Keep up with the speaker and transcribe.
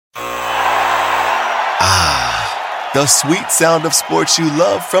The sweet sound of sports you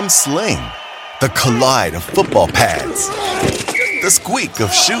love from Sling. The collide of football pads. The squeak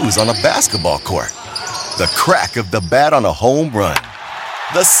of shoes on a basketball court. The crack of the bat on a home run.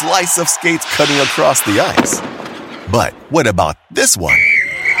 The slice of skates cutting across the ice. But what about this one?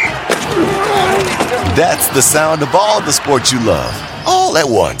 That's the sound of all the sports you love, all at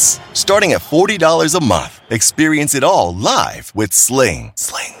once. Starting at $40 a month. Experience it all live with Sling.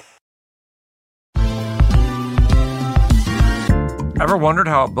 Ever wondered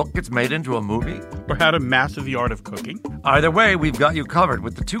how a book gets made into a movie? Or how to master the art of cooking? Either way, we've got you covered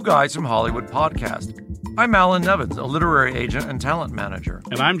with the Two Guys from Hollywood podcast. I'm Alan Nevins, a literary agent and talent manager.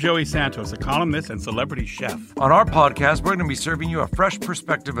 And I'm Joey Santos, a columnist and celebrity chef. On our podcast, we're going to be serving you a fresh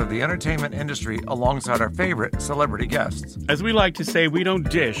perspective of the entertainment industry alongside our favorite celebrity guests. As we like to say, we don't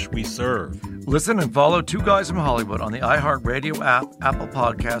dish, we serve. Listen and follow Two Guys from Hollywood on the iHeartRadio app, Apple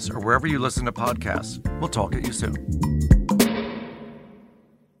Podcasts, or wherever you listen to podcasts. We'll talk at you soon.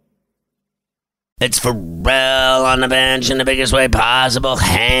 It's Pharrell on the bench in the biggest way possible,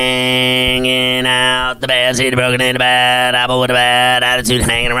 hanging out. The bad seed broken into bad apple with a bad attitude,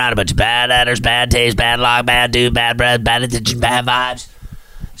 hanging around a bunch of bad actors, bad taste, bad luck, bad dude, bad breath, bad attention, bad vibes.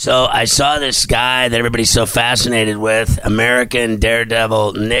 So I saw this guy that everybody's so fascinated with, American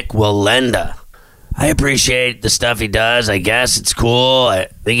Daredevil Nik Wallenda. I appreciate the stuff he does. I guess it's cool. I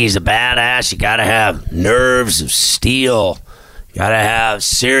think he's a badass. You gotta have nerves of steel. Gotta have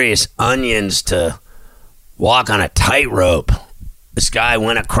serious onions to walk on a tightrope. This guy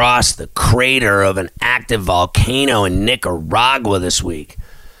went across the crater of an active volcano in Nicaragua this week.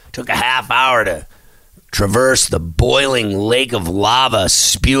 Took a half hour to traverse the boiling lake of lava,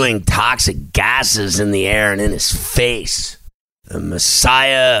 spewing toxic gases in the air and in his face. The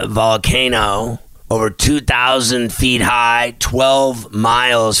Masaya volcano, over 2,000 feet high, 12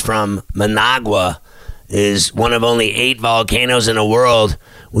 miles from Managua, is one of only 8 volcanoes in the world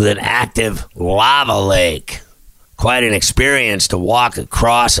with an active lava lake. Quite an experience to walk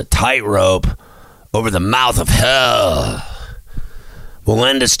across a tightrope over the mouth of hell.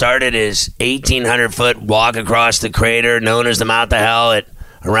 Wallenda started his 1,800-foot walk across the crater known as the Mouth of Hell at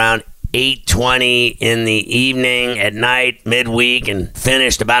around 8:20 in the evening at night, midweek, and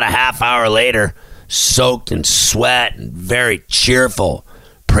finished about a half hour later, soaked in sweat and very cheerful,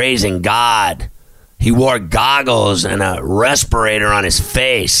 praising God. He wore goggles and a respirator on his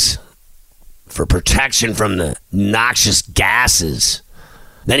face for protection from the noxious gases.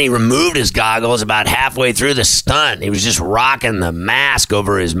 Then he removed his goggles about halfway through the stunt. He was just rocking the mask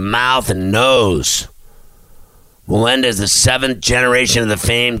over his mouth and nose. Wallenda is the 7th generation of the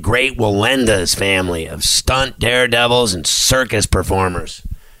famed Great Wallenda's family of stunt daredevils and circus performers.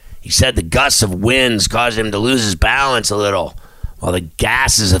 He said the gusts of winds caused him to lose his balance a little, while the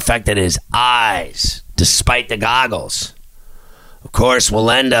gases affected his eyes, despite the goggles. Of course,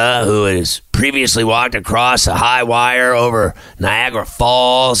 Wallenda, who has previously walked across a high wire over Niagara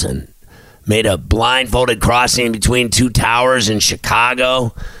Falls and made a blindfolded crossing between 2 towers in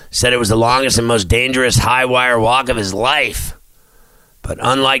Chicago, said it was the longest and most dangerous high wire walk of his life. But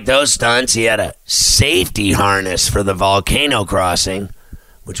unlike those stunts, he had a safety harness for the volcano crossing,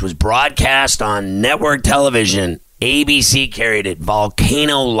 which was broadcast on network television. ABC carried it,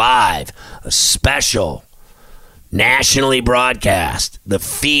 Volcano Live, a special nationally broadcast. The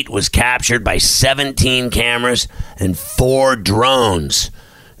feat was captured by 17 cameras and 4 drones.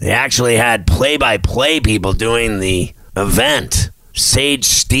 They actually had play-by-play people doing the event. Sage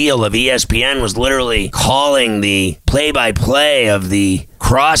Steele of ESPN was literally calling the play-by-play of the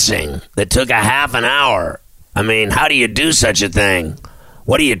crossing that took a half an hour. I mean, how do you do such a thing?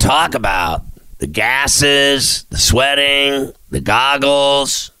 What do you talk about? The gases, the sweating, the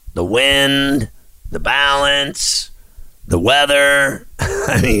goggles, the wind, the balance, the weather.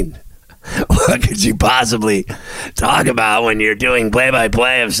 I mean, what could you possibly talk about when you're doing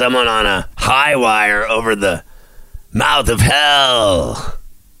play-by-play of someone on a high wire over the mouth of hell?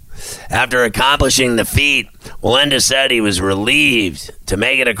 After accomplishing the feat, Wallenda said he was relieved to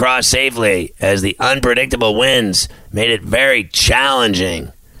make it across safely, as the unpredictable winds made it very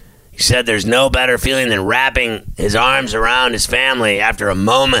challenging. He said there's no better feeling than wrapping his arms around his family after a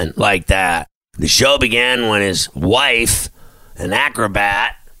moment like that. The show began when his wife, an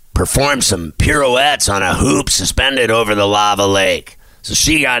acrobat, performed some pirouettes on a hoop suspended over the lava lake. So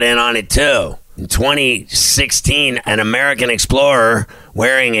she got in on it too. In 2016, an American explorer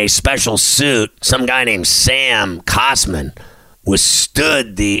wearing a special suit, some guy named Sam Kosman,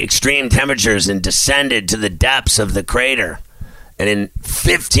 withstood the extreme temperatures and descended to the depths of the crater. And in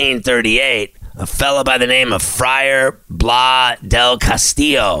 1538, a fellow by the name of Friar Blas del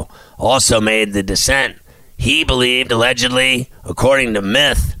Castillo also made the descent. He believed, allegedly, according to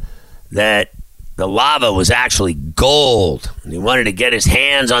myth, that the lava was actually gold. And he wanted to get his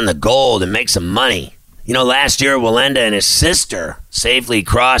hands on the gold and make some money. You know, last year, Wallenda and his sister safely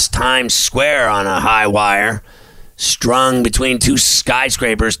crossed Times Square on a high wire, strung between two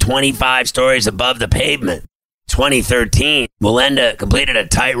skyscrapers 25 stories above the pavement. 2013, Wallenda completed a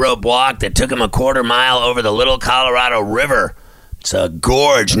tightrope walk that took him a quarter mile over the Little Colorado River. It's a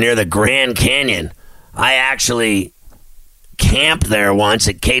gorge near the Grand Canyon. I actually camped there once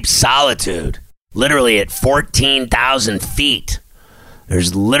at Cape Solitude, literally at 14,000 feet.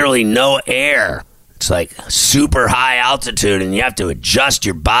 There's literally no air. It's like super high altitude, and you have to adjust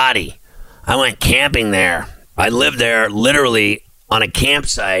your body. I went camping there. I lived there literally on a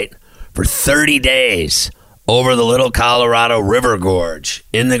campsite for 30 days over the Little Colorado River Gorge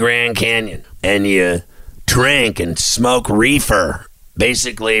in the Grand Canyon. And you drink and smoke reefer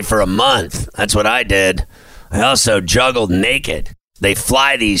basically for a month. That's what I did. I also juggled naked. They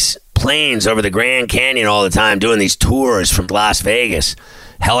fly these planes over the Grand Canyon all the time, doing these tours from Las Vegas.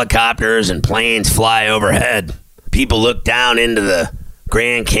 Helicopters and planes fly overhead. People look down into the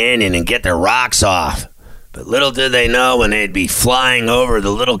Grand Canyon and get their rocks off. But little did they know, when they'd be flying over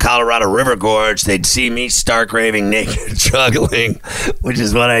the Little Colorado River Gorge, they'd see me stark raving naked juggling, which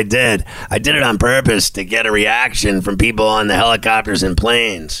is what I did. I did it on purpose to get a reaction from people on the helicopters and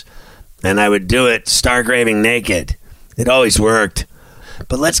planes. And I would do it stark raving naked. It always worked.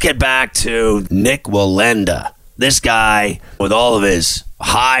 But let's get back to Nik Wallenda. This guy, with all of his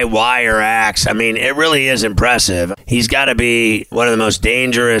high wire acts, I mean, it really is impressive. He's got to be one of the most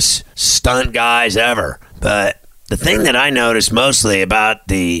dangerous stunt guys ever. But the thing that I noticed mostly about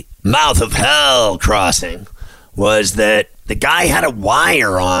the Mouth of Hell crossing was that the guy had a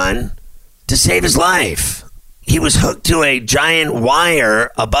wire on to save his life. He was hooked to a giant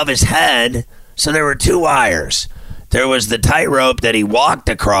wire above his head, so there were two wires. There was the tightrope that he walked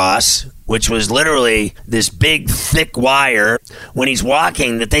across, which was literally this big, thick wire. When he's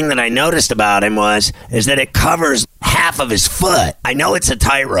walking, the thing that I noticed about him is that it covers half of his foot. I know it's a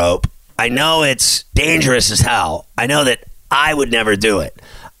tightrope. I know it's dangerous as hell. I know that I would never do it.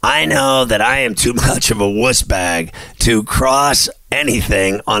 I know that I am too much of a wuss bag to cross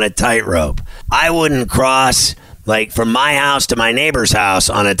anything on a tightrope. I wouldn't cross, like, from my house to my neighbor's house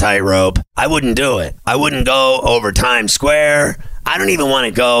on a tightrope. I wouldn't do it. I wouldn't go over Times Square. I don't even want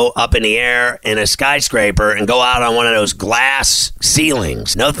to go up in the air in a skyscraper and go out on one of those glass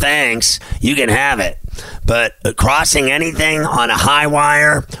ceilings. No thanks. You can have it. But crossing anything on a high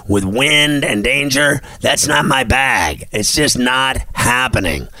wire with wind and danger, that's not my bag. It's just not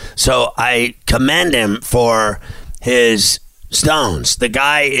happening. So I commend him for his stones. The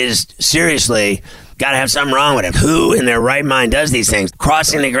guy is seriously got to have something wrong with him. Who in their right mind does these things?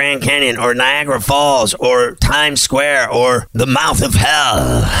 Crossing the Grand Canyon or Niagara Falls or Times Square or the Mouth of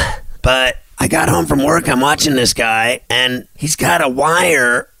Hell. But I got home from work, I'm watching this guy, and he's got a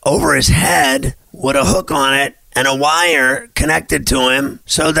wire over his head with a hook on it and a wire connected to him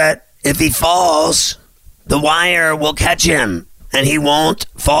so that if he falls, the wire will catch him and he won't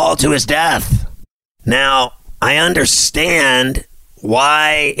fall to his death. Now, I understand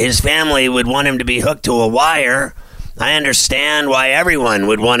why his family would want him to be hooked to a wire. I understand why everyone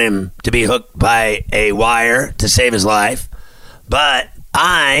would want him to be hooked by a wire to save his life. But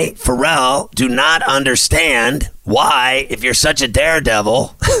I, Pharrell, do not understand why, if you're such a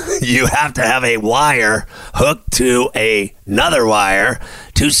daredevil, you have to have a wire hooked to another wire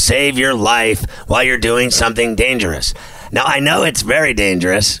to save your life while you're doing something dangerous. Now, I know it's very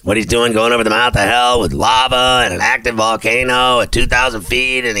dangerous, what he's doing, going over the Mouth of Hell with lava and an active volcano at 2,000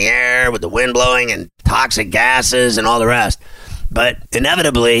 feet in the air with the wind blowing and toxic gases and all the rest. But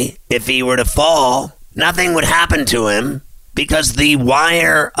inevitably, if he were to fall, nothing would happen to him because the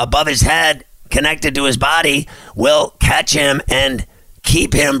wire above his head connected to his body will catch him and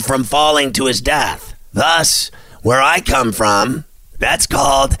keep him from falling to his death. Thus, where I come from, that's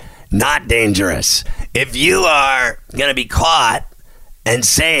called not dangerous. If you are going to be caught and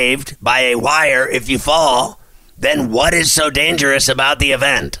saved by a wire if you fall, then what is so dangerous about the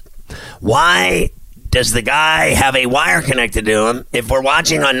event? Why does the guy have a wire connected to him? If we're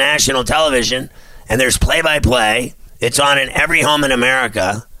watching on national television and there's play-by-play, it's on in every home in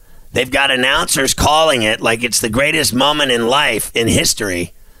America. They've got announcers calling it like it's the greatest moment in life, in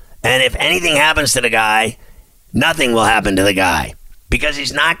history. And if anything happens to the guy, nothing will happen to the guy because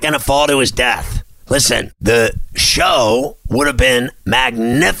he's not going to fall to his death. Listen, the show would have been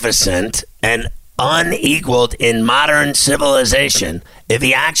magnificent and unequaled in modern civilization if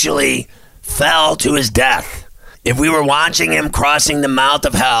he actually fell to his death. If we were watching him crossing the Mouth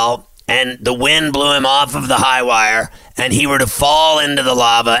of Hell and the wind blew him off of the high wire and he were to fall into the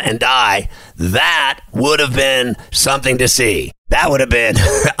lava and die, that would have been something to see. That would have been,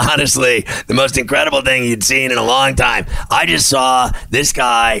 honestly, the most incredible thing you'd seen in a long time. I just saw this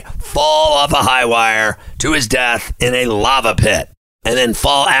guy fall off a high wire to his death in a lava pit and then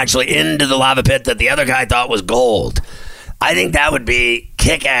fall actually into the lava pit that the other guy thought was gold. I think that would be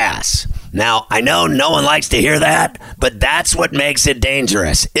kick-ass. Now, I know no one likes to hear that, but that's what makes it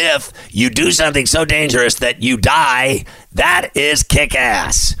dangerous. If you do something so dangerous that you die, that is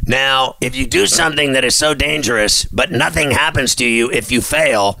kick-ass. Now, if you do something that is so dangerous, but nothing happens to you if you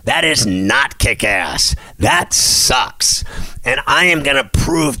fail, that is not kick-ass. That sucks. And I am going to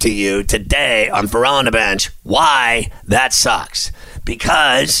prove to you today on Pharrell on the Bench why that sucks.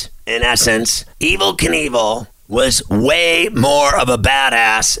 Because, in essence, Evel Knievel was way more of a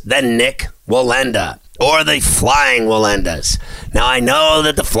badass than Nik Wallenda or the Flying Wallendas. Now, I know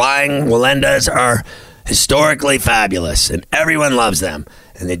that the Flying Wallendas are historically fabulous and everyone loves them.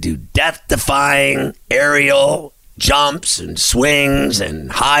 And they do death-defying aerial jumps and swings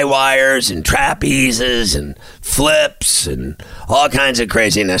and high wires and trapezes and flips and all kinds of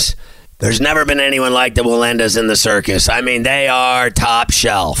craziness. There's never been anyone like the Wallendas in the circus. I mean, they are top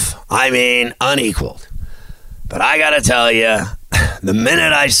shelf. I mean, unequaled. But I gotta tell you, the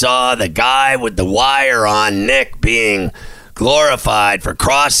minute I saw the guy with the wire on, Nick, being glorified for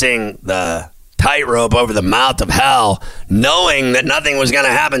crossing the tightrope over the mouth of hell, knowing that nothing was going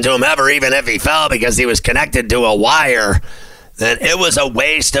to happen to him ever, even if he fell because he was connected to a wire, then it was a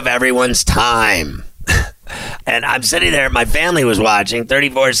waste of everyone's time. And I'm sitting there, my family was watching,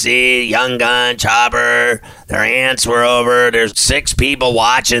 34C, Young Gun, Chopper, their aunts were over, there's 6 people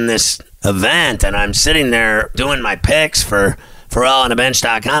watching this event, and I'm sitting there doing my picks for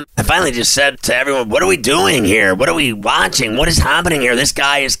PharrellOnTheBench.com. I finally just said to everyone, what are we doing here? What are we watching? What is happening here? This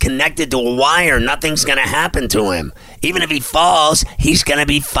guy is connected to a wire. Nothing's going to happen to him. Even if he falls, he's going to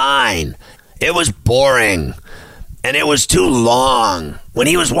be fine. It was boring. And it was too long. When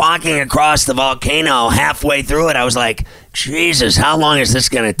he was walking across the volcano halfway through it, I was like, Jesus, how long is this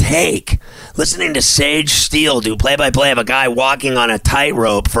going to take? Listening to Sage Steele do play-by-play of a guy walking on a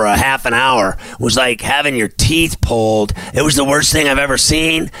tightrope for a half an hour was like having your teeth pulled. It was the worst thing I've ever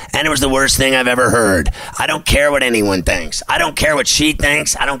seen, and it was the worst thing I've ever heard. I don't care what anyone thinks. I don't care what she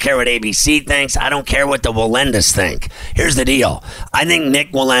thinks. I don't care what ABC thinks. I don't care what the Wallendas think. Here's the deal. I think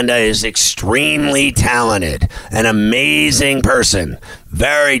Nik Wallenda is extremely talented, an amazing person,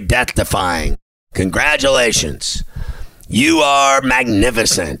 very death-defying. Congratulations. You are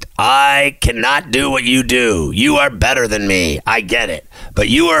magnificent. I cannot do what you do. You are better than me. I get it. But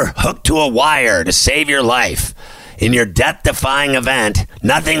you were hooked to a wire to save your life. In your death-defying event,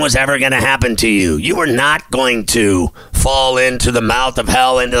 nothing was ever going to happen to you. You were not going to fall into the mouth of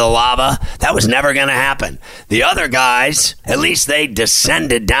hell, into the lava. That was never going to happen. The other guys, at least they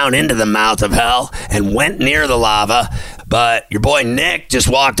descended down into the mouth of hell and went near the lava. But your boy Nick just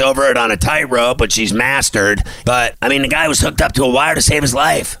walked over it on a tightrope, which he's mastered. But, I mean, the guy was hooked up to a wire to save his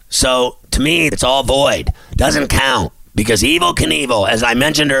life. So, to me, it's all void. Doesn't count. Because Evel Knievel, as I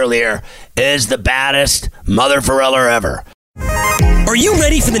mentioned earlier, is the baddest mother Phareller ever. Are you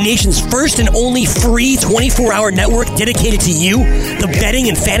ready for the nation's first and only free 24-hour network dedicated to you, the betting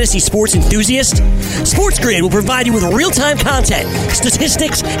and fantasy sports enthusiast? SportsGrid will provide you with real-time content,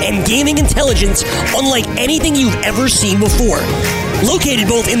 statistics, and gaming intelligence unlike anything you've ever seen before. Located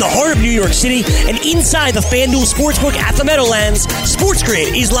both in the heart of New York City and inside the FanDuel Sportsbook at the Meadowlands,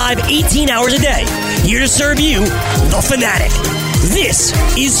 SportsGrid is live 18 hours a day, here to serve you, the fanatic. This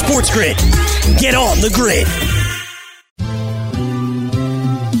is SportsGrid. Get on the grid.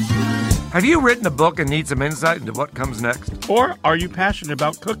 Have you written a book and need some insight into what comes next? Or are you passionate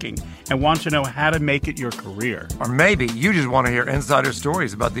about cooking and want to know how to make it your career? Or maybe you just want to hear insider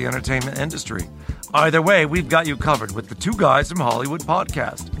stories about the entertainment industry. Either way, we've got you covered with the Two Guys from Hollywood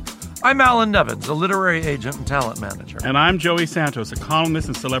podcast. I'm Alan Nevins, a literary agent and talent manager. And I'm Joey Santos, a columnist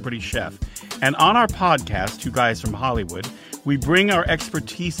and celebrity chef. And on our podcast, Two Guys from Hollywood, we bring our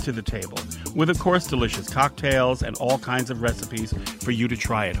expertise to the table with, of course, delicious cocktails and all kinds of recipes for you to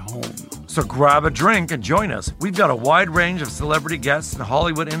try at home. So grab a drink and join us. We've got a wide range of celebrity guests and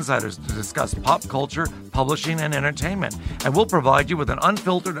Hollywood insiders to discuss pop culture, publishing, and entertainment. And we'll provide you with an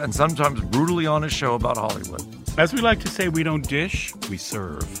unfiltered and sometimes brutally honest show about Hollywood. As we like to say, we don't dish, we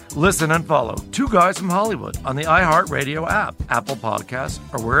serve. Listen and follow Two Guys from Hollywood on the iHeartRadio app, Apple Podcasts,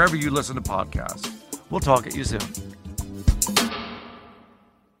 or wherever you listen to podcasts. We'll talk at you soon.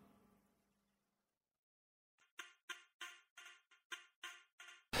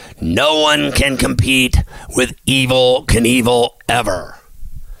 No one can compete with Evel Knievel ever.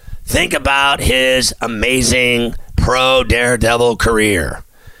 Think about his amazing pro daredevil career.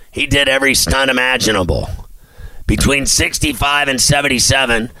 He did every stunt imaginable. Between 65 and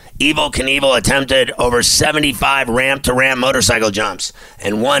 77, Evel Knievel attempted over 75 ramp-to-ramp motorcycle jumps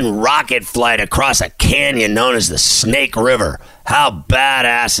and one rocket flight across a canyon known as the Snake River. How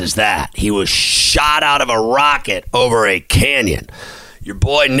badass is that? He was shot out of a rocket over a canyon. Your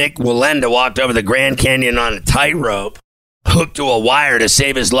boy Nik Wallenda walked over the Grand Canyon on a tightrope, hooked to a wire to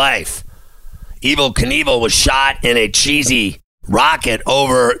save his life. Evel Knievel was shot in a cheesy rocket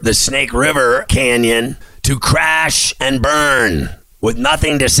over the Snake River Canyon to crash and burn with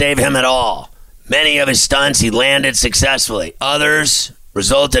nothing to save him at all. Many of his stunts he landed successfully. Others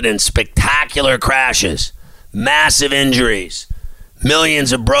resulted in spectacular crashes, massive injuries,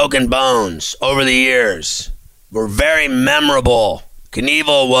 millions of broken bones over the years. Were very memorable.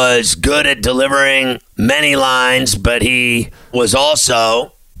 Knievel was good at delivering many lines, but he was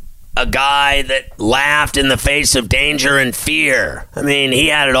also a guy that laughed in the face of danger and fear. I mean, he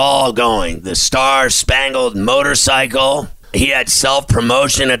had it all going. The Star-Spangled Motorcycle. He had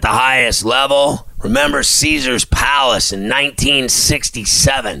self-promotion at the highest level. Remember Caesar's Palace in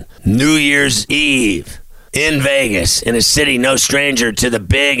 1967, New Year's Eve in Vegas, in a city no stranger to the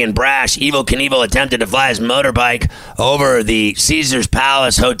big and brash. Evel Knievel attempted to fly his motorbike over the Caesar's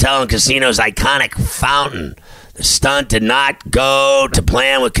Palace Hotel and Casino's iconic fountain. The stunt did not go to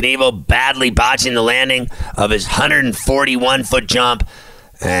plan, with Knievel badly botching the landing of his 141-foot jump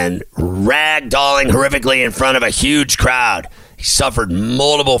and ragdolling horrifically in front of a huge crowd. He suffered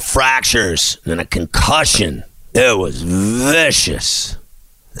multiple fractures and a concussion. It was vicious.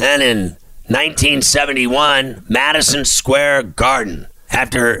 Then in 1971, Madison Square Garden.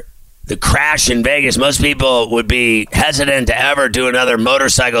 After the crash in Vegas, most people would be hesitant to ever do another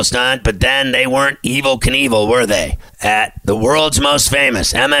motorcycle stunt, but then they weren't Evel Knievel, were they? At the world's most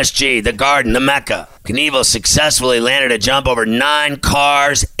famous MSG, the Garden, the Mecca, Knievel successfully landed a jump over 9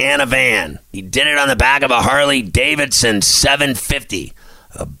 cars and a van. He did it on the back of a Harley Davidson 750,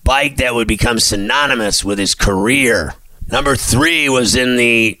 a bike that would become synonymous with his career. Number 3 was in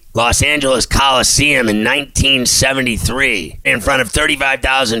the Los Angeles Coliseum in 1973. In front of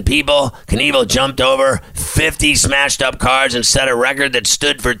 35,000 people, Knievel jumped over 50 smashed up cars and set a record that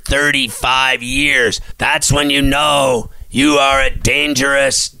stood for 35 years. That's when you know you are a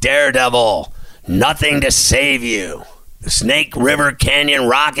dangerous daredevil. Nothing to save you. The Snake River Canyon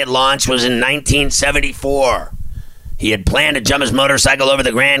rocket launch was in 1974. He had planned to jump his motorcycle over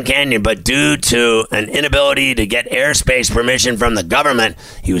the Grand Canyon, but due to an inability to get airspace permission from the government,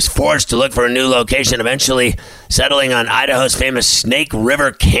 he was forced to look for a new location, eventually settling on Idaho's famous Snake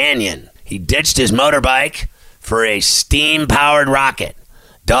River Canyon. He ditched his motorbike for a steam-powered rocket,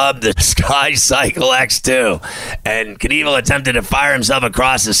 dubbed the Sky Cycle X2, and Knievel attempted to fire himself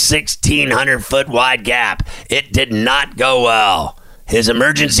across a 1,600-foot wide gap. It did not go well. His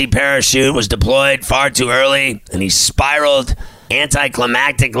emergency parachute was deployed far too early, and he spiraled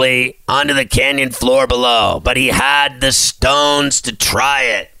anticlimactically onto the canyon floor below. But he had the stones to try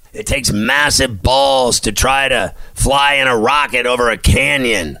it. It takes massive balls to try to fly in a rocket over a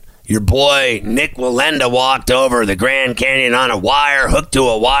canyon. Your boy Nik Wallenda walked over the Grand Canyon on a wire, hooked to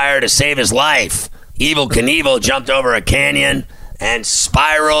a wire to save his life. Evel Knievel jumped over a canyon and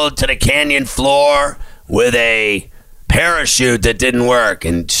spiraled to the canyon floor with a parachute that didn't work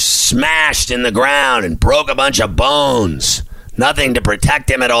and smashed in the ground and broke a bunch of bones. Nothing to protect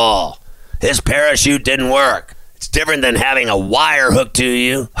him at all. His parachute didn't work. It's different than having a wire hooked to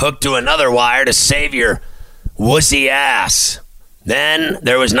you, hooked to another wire to save your wussy ass. Then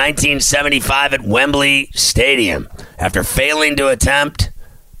there was 1975 at Wembley Stadium. After failing to attempt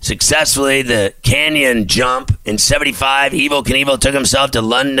successfully the canyon jump in 75, Evel Knievel took himself to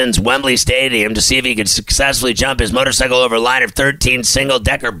London's Wembley Stadium to see if he could successfully jump his motorcycle over a line of 13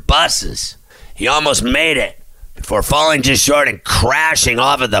 single-decker buses. He almost made it before falling just short and crashing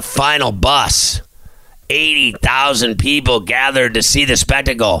off of the final bus. 80,000 people gathered to see the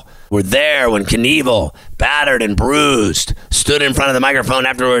spectacle were there when Knievel, battered and bruised, stood in front of the microphone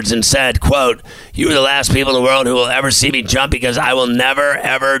afterwards and said, quote, "You are the last people in the world who will ever see me jump because I will never,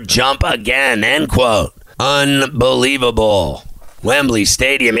 ever jump again," end quote. Unbelievable. Wembley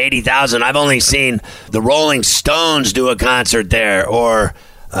Stadium, 80,000. I've only seen the Rolling Stones do a concert there, or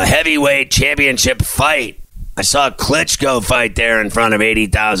a heavyweight championship fight. I saw Klitschko fight there in front of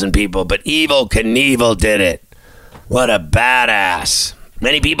 80,000 people, but Evel Knievel did it. What a badass.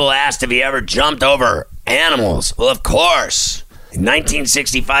 Many people asked if he ever jumped over animals. Well, of course. In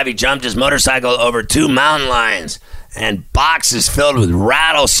 1965, he jumped his motorcycle over 2 mountain lions and boxes filled with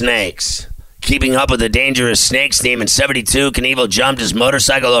rattlesnakes. keeping up with the dangerous snakes theme in 72, Knievel jumped his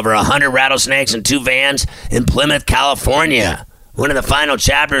motorcycle over 100 rattlesnakes and 2 vans in Plymouth, California. One of the final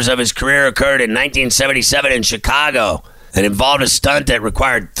chapters of his career occurred in 1977 in Chicago and involved a stunt that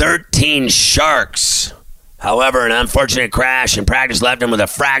required 13 sharks. However, an unfortunate crash in practice left him with a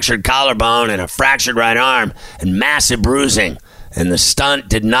fractured collarbone and a fractured right arm and massive bruising, and the stunt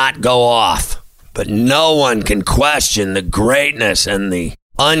did not go off. But no one can question the greatness and the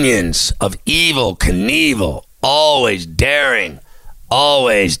onions of Evel Knievel, always daring,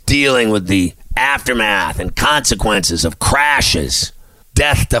 always dealing with the aftermath and consequences of crashes,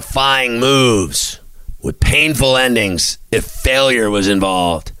 death-defying moves, with painful endings if failure was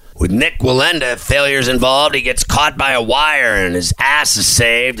involved. With Nik Wallenda, if failure's involved, he gets caught by a wire and his ass is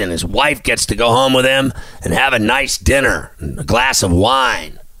saved and his wife gets to go home with him and have a nice dinner and a glass of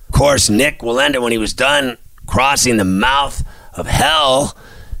wine. Of course, Nik Wallenda, when he was done crossing the mouth of hell,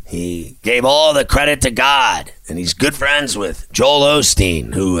 he gave all the credit to God, and he's good friends with Joel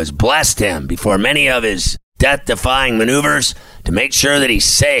Osteen, who has blessed him before many of his death-defying maneuvers to make sure that he's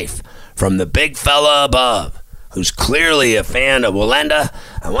safe from the big fella above, who's clearly a fan of Wallenda.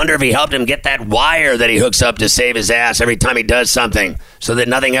 I wonder if he helped him get that wire that he hooks up to save his ass every time he does something so that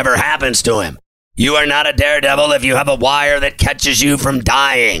nothing ever happens to him. You are not a daredevil if you have a wire that catches you from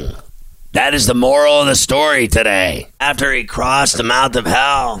dying. That is the moral of the story today. After he crossed the mouth of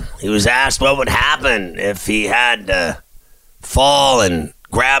hell, he was asked what would happen if he had to fall and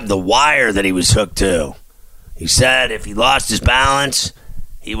grab the wire that he was hooked to. He said if he lost his balance,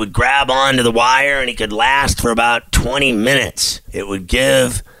 he would grab onto the wire and he could last for about 20 minutes. It would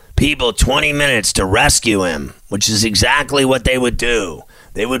give people 20 minutes to rescue him, which is exactly what they would do.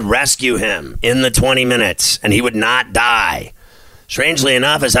 They would rescue him in the 20 minutes and he would not die. Strangely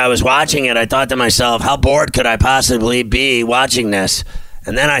enough, as I was watching it, I thought to myself, how bored could I possibly be watching this?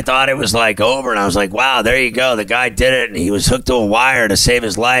 And then I thought it was like over, and I was like, wow, there you go. The guy did it, and he was hooked to a wire to save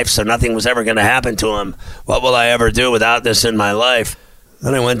his life, so nothing was ever going to happen to him. What will I ever do without this in my life?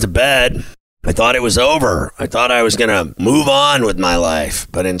 Then I went to bed. I thought it was over. I thought I was going to move on with my life.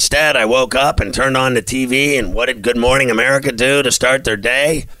 But instead, I woke up and turned on the TV, and what did Good Morning America do to start their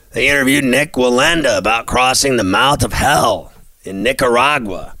day? They interviewed Nik Wallenda about crossing the mouth of hell in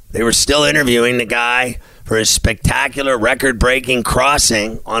Nicaragua. They were still interviewing the guy for his spectacular record-breaking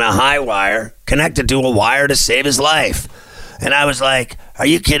crossing on a high wire connected to a wire to save his life. And I was like, are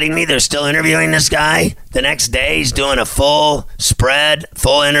you kidding me? They're still interviewing this guy? The next day, he's doing a full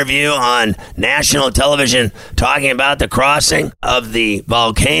interview on national television talking about the crossing of the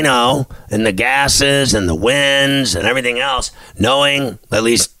volcano and the gases and the winds and everything else, knowing, at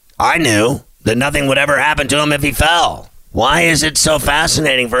least I knew, that nothing would ever happen to him if he fell. Why is it so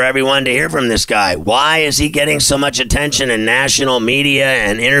fascinating for everyone to hear from this guy? Why is he getting so much attention in national media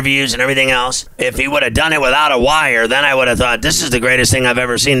and interviews and everything else? If he would have done it without a wire, then I would have thought, this is the greatest thing I've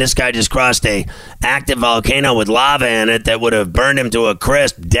ever seen. This guy just crossed a active volcano with lava in it that would have burned him to a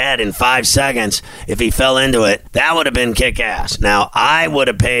crisp, dead in 5 seconds if he fell into it. That would have been kick-ass. Now, I would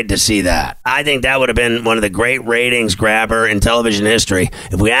have paid to see that. I think that would have been one of the great ratings grabber in television history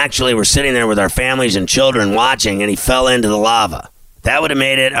if we actually were sitting there with our families and children watching and he fell into the lava. That would have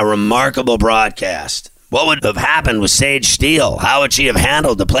made it a remarkable broadcast. What would have happened with Sage Steele? How would she have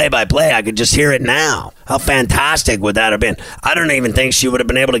handled the play-by-play? I could just hear it now. How fantastic would that have been? I don't even think she would have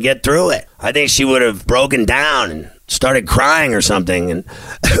been able to get through it. I think she would have broken down and started crying or something. And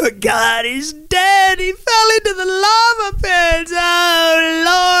God, he's dead. He fell into the lava pits. Oh,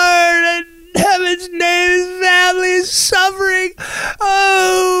 Lord. In heaven's name, his family is suffering.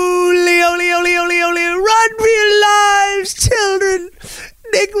 Oh, Leo, Leo, Leo, Leo, Leo. Run for your lives, children.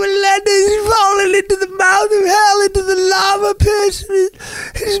 Nik Wallenda is falling into the mouth of hell, into the lava pits.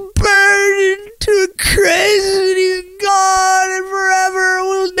 He's burned into a crisp, and he's gone, and forever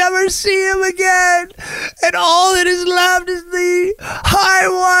we'll never see him again. And all that is left is the high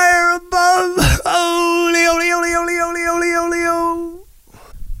wire above. Oh, Leo, Leo, Leo, Leo, Leo, Leo, Leo.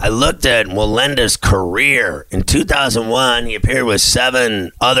 I looked at Wallenda's career. In 2001, he appeared with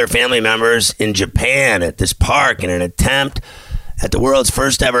 7 other family members in Japan at this park in an attempt at the world's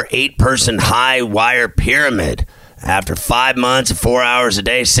first ever 8-person high wire pyramid. After 5 months of 4 hours a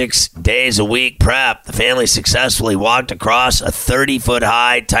day, 6 days a week prep, the family successfully walked across a 30-foot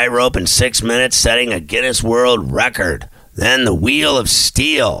high tightrope in 6 minutes, setting a Guinness World Record. Then the Wheel of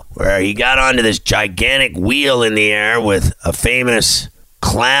Steel, where he got onto this gigantic wheel in the air with a famous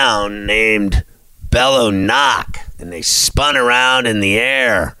clown named Bello Knock. and they spun around in the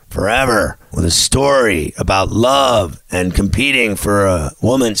air forever with a story about love and competing for a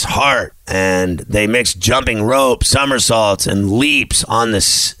woman's heart. And they mixed jumping rope, somersaults, and leaps on the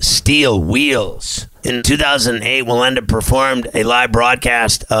steel wheels. In 2008, Wallenda performed a live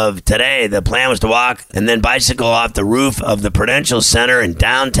broadcast of Today. The plan was to walk and then bicycle off the roof of the Prudential Center in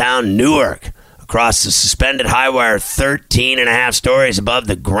downtown Newark across the suspended high wire 13 and a half stories above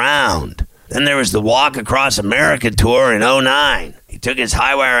the ground. Then there was the Walk Across America tour in 2009. He took his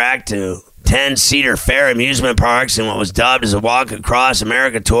high wire act to 10 Cedar Fair amusement parks in what was dubbed as a Walk Across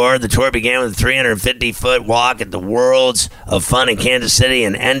America tour. The tour began with a 350-foot walk at the Worlds of Fun in Kansas City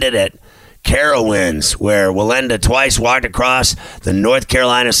and ended at Carowinds, where Wallenda twice walked across the North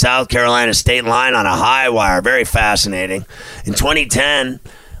Carolina-South Carolina state line on a high wire. Very fascinating. In 2010,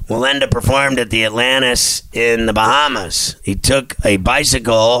 Wallenda performed at the Atlantis in the Bahamas. He took a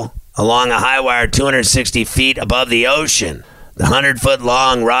bicycle along a high wire 260 feet above the ocean. The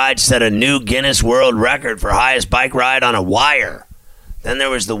 100-foot-long ride set a new Guinness World Record for highest bike ride on a wire. Then there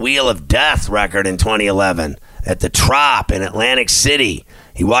was the Wheel of Death record in 2011 at the Trop in Atlantic City.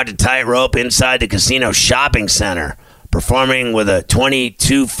 He walked a tightrope inside the casino shopping center, performing with a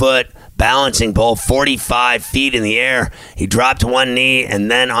 22-foot balancing pole 45 feet in the air. He dropped to one knee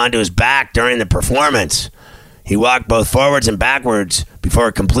and then onto his back during the performance. He walked both forwards and backwards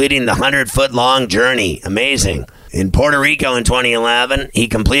before completing the 100-foot-long journey. Amazing. In Puerto Rico in 2011, he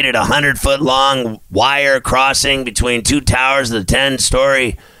completed a 100-foot-long wire crossing between two towers of the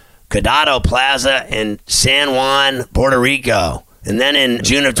 10-story Cadado Plaza in San Juan, Puerto Rico. And then in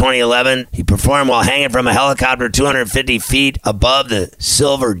June of 2011, he performed while hanging from a helicopter 250 feet above the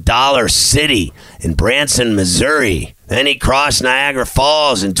Silver Dollar City in Branson, Missouri. Then he crossed Niagara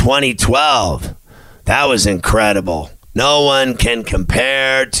Falls in 2012. That was incredible. No one can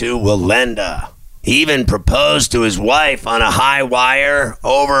compare to Wallenda. He even proposed to his wife on a high wire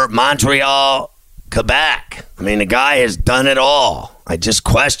over Montreal, Quebec. I mean, the guy has done it all. I just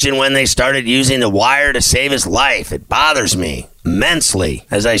question when they started using the wire to save his life. It bothers me immensely.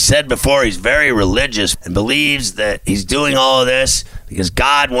 As I said before, he's very religious and believes that he's doing all of this because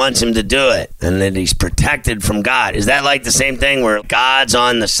God wants him to do it and that he's protected from God. Is that like the same thing where God's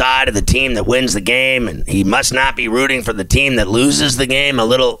on the side of the team that wins the game and he must not be rooting for the team that loses the game? A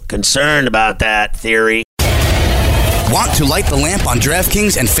little concerned about that theory. Want to light the lamp on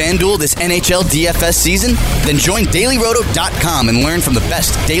DraftKings and FanDuel this NHL DFS season? Then join DailyRoto.com and learn from the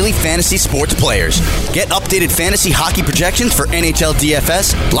best daily fantasy sports players. Get updated fantasy hockey projections for NHL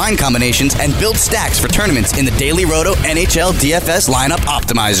DFS, line combinations, and build stacks for tournaments in the Daily Roto NHL DFS Lineup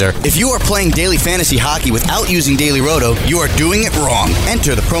Optimizer. If you are playing daily fantasy hockey without using Daily Roto, you are doing it wrong.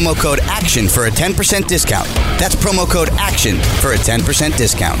 Enter the promo code ACTION for a 10% discount. That's promo code ACTION for a 10%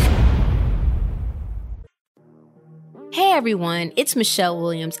 discount. Hey everyone, it's Michelle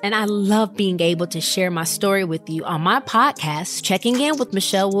Williams, and I love being able to share my story with you on my podcast, Checking In with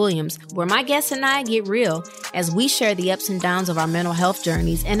Michelle Williams, where my guests and I get real as we share the ups and downs of our mental health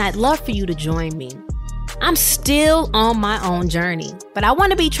journeys, and I'd love for you to join me. I'm still on my own journey, but I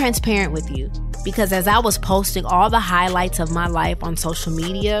want to be transparent with you because as I was posting all the highlights of my life on social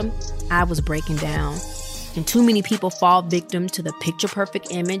media, I was breaking down. And too many people fall victim to the picture-perfect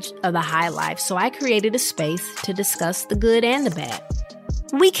image of the high life, so I created a space to discuss the good and the bad.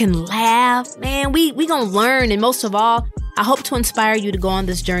 We can laugh, man, we gonna learn, and most of all, I hope to inspire you to go on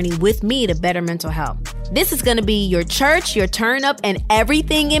this journey with me to better mental health. This is gonna be your church, your turn-up, and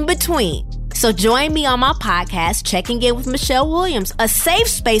everything in between. So join me on my podcast, Checking In with Michelle Williams, a safe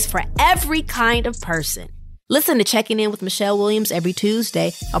space for every kind of person. Listen to Checking In with Michelle Williams every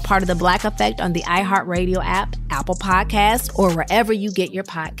Tuesday, a part of the Black Effect on the iHeartRadio app, Apple Podcasts, or wherever you get your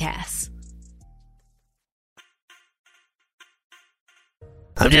podcasts.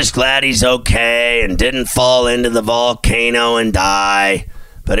 I'm just glad he's okay and didn't fall into the volcano and die.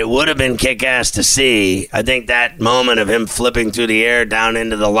 But it would have been kick-ass to see. I think that moment of him flipping through the air down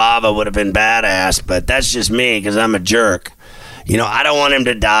into the lava would have been badass. But that's just me because I'm a jerk. You know, I don't want him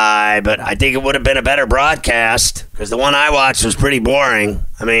to die, but I think it would have been a better broadcast because the one I watched was pretty boring.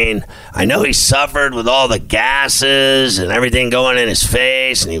 I mean, I know he suffered with all the gases and everything going in his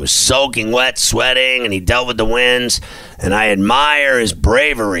face, and he was soaking wet, sweating, and he dealt with the winds, and I admire his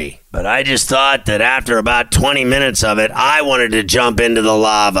bravery. But I just thought that after about 20 minutes of it, I wanted to jump into the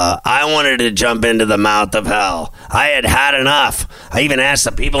lava. I wanted to jump into the mouth of hell. I had had enough. I even asked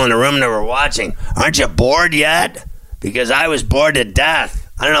the people in the room that were watching, aren't you bored yet? Because I was bored to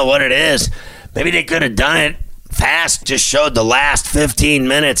death. I don't know what it is. Maybe they could have done it fast, just showed the last 15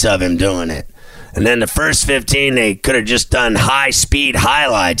 minutes of him doing it. And then the first 15, they could have just done high-speed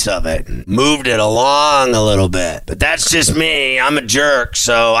highlights of it and moved it along a little bit. But that's just me. I'm a jerk,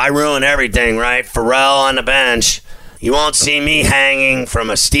 so I ruin everything, right? Pharrell on the bench. You won't see me hanging from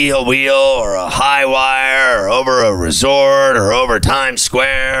a steel wheel or a high wire or over a resort or over Times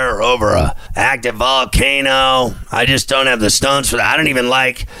Square or over a active volcano. I just don't have the stones for that. I don't even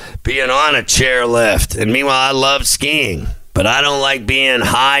like being on a chairlift. And meanwhile, I love skiing. But I don't like being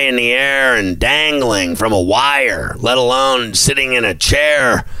high in the air and dangling from a wire, let alone sitting in a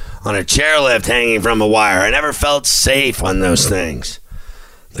chair on a chairlift hanging from a wire. I never felt safe on those things.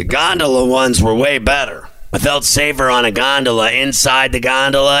 The gondola ones were way better. I felt safer on a gondola, inside the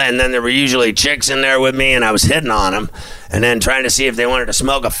gondola, and then there were usually chicks in there with me, and I was hitting on them, and then trying to see if they wanted to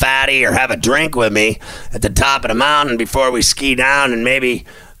smoke a fatty or have a drink with me at the top of the mountain before we ski down and maybe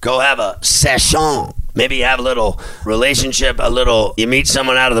go have a session. Maybe have a little relationship, you meet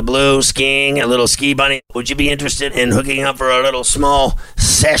someone out of the blue skiing, a little ski bunny. Would you be interested in hooking up for a little small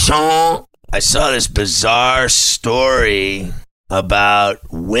session? I saw this bizarre story about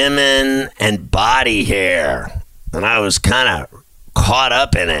women and body hair, and I was kind of caught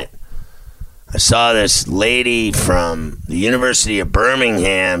up in it. I saw this lady from the University of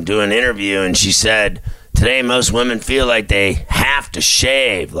Birmingham do an interview, and she said, today most women feel like they have to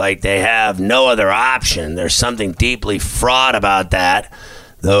shave, like they have no other option. There's something deeply fraught about that,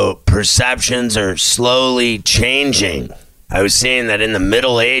 though perceptions are slowly changing. I was seeing that in the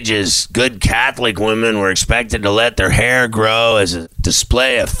Middle Ages, good Catholic women were expected to let their hair grow as a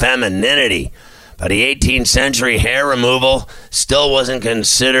display of femininity. By the 18th century, hair removal still wasn't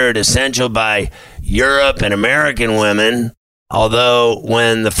considered essential by Europe and American women, although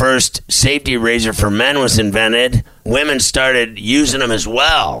when the first safety razor for men was invented, women started using them as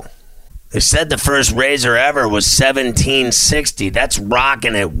well. They said the first razor ever was 1760. That's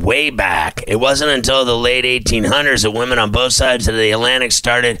rocking it way back. It wasn't until the late 1800s that women on both sides of the Atlantic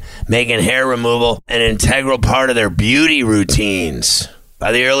started making hair removal an integral part of their beauty routines.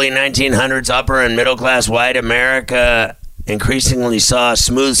 By the early 1900s, upper and middle class white America increasingly saw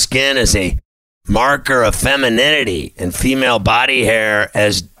smooth skin as a marker of femininity and female body hair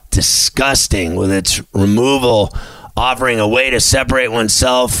as disgusting, with its removal offering a way to separate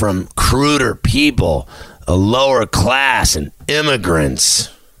oneself from cruder people, a lower class, and immigrants.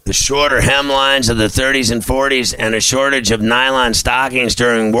 The shorter hemlines of the 30s and 40s and a shortage of nylon stockings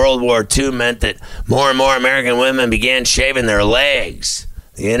during World War II meant that more and more American women began shaving their legs.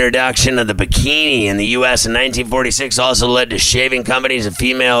 The introduction of the bikini in the U.S. in 1946 also led to shaving companies and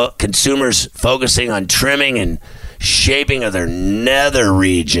female consumers focusing on trimming and shaping of their nether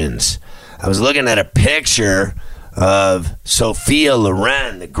regions. I was looking at a picture of Sophia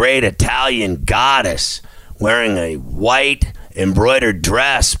Loren, the great Italian goddess, wearing a white embroidered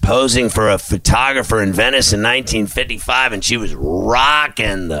dress, posing for a photographer in Venice in 1955, and she was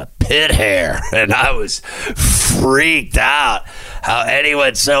rocking the pit hair, and I was freaked out how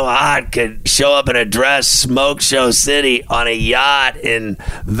anyone so hot could show up in a dress, smoke show city on a yacht in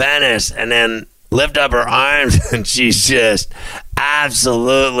Venice, and then lift up her arms, and she's just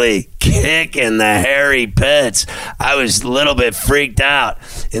absolutely kicking the hairy pits. I was a little bit freaked out.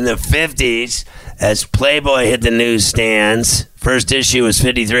 In the 50s, as Playboy hit the newsstands, first issue was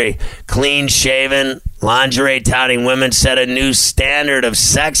 53, clean-shaven, lingerie-touting women set a new standard of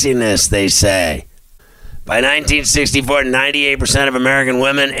sexiness, they say. By 1964, 98% of American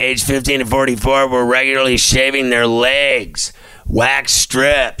women aged 15 to 44 were regularly shaving their legs. Wax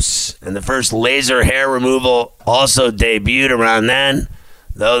strips and the first laser hair removal also debuted around then,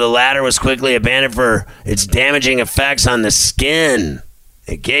 though the latter was quickly abandoned for its damaging effects on the skin.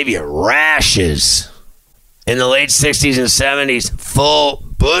 It gave you rashes. In the late 60s and 70s, full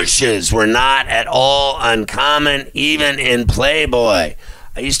bushes were not at all uncommon, even in Playboy.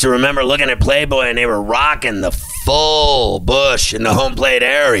 I used to remember looking at Playboy and they were rocking the full bush in the home plate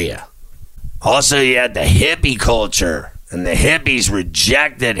area. Also, you had the hippie culture, and the hippies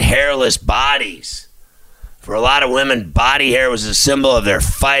rejected hairless bodies. For a lot of women, body hair was a symbol of their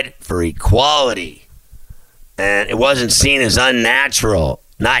fight for equality. And it wasn't seen as unnatural.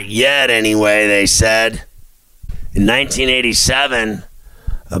 Not yet, anyway, they said. In 1987,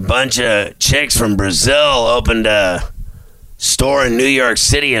 a bunch of chicks from Brazil opened a store in New York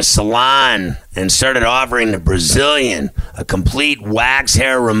City, a salon, and started offering the Brazilian a complete wax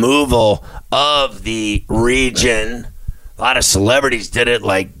hair removal of the region. A lot of celebrities did it,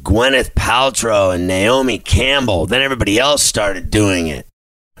 like Gwyneth Paltrow and Naomi Campbell. Then everybody else started doing it.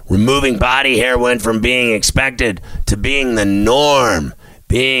 Removing body hair went from being expected to being the norm.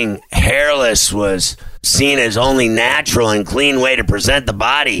 Being hairless was seen as only natural and clean way to present the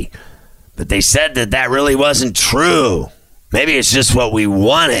body. But they said that really wasn't true. Maybe it's just what we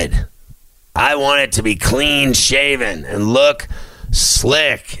wanted. I want it to be clean shaven and look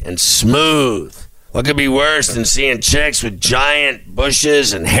slick and smooth. What could be worse than seeing chicks with giant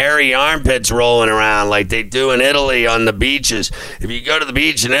bushes and hairy armpits rolling around like they do in Italy on the beaches? If you go to the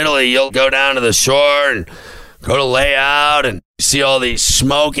beach in Italy, you'll go down to the shore and go to lay out and see all these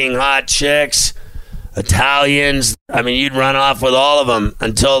smoking hot chicks, Italians. I mean, you'd run off with all of them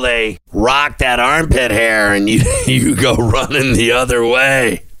until they rock that armpit hair and you go running the other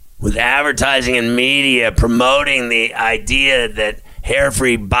way. With advertising and media promoting the idea that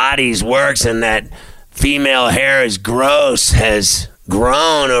hair-free bodies works and that female hair is gross has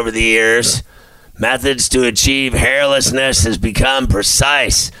grown over the years, methods to achieve hairlessness has become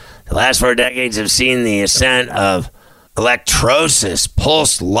precise. The last 4 decades have seen the ascent of electrosis,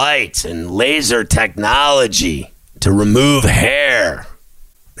 pulsed light, and laser technology to remove hair.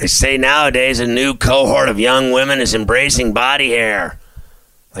 They say nowadays a new cohort of young women is embracing body hair.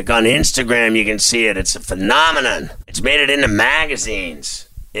 Like on Instagram, you can see it. It's a phenomenon. It's made it into magazines.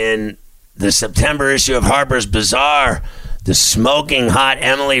 In the September issue of Harper's Bazaar, the smoking hot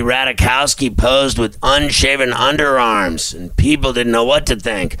Emily Ratajkowski posed with unshaven underarms, and people didn't know what to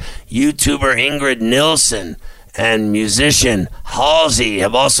think. YouTuber Ingrid Nilsson and musician Halsey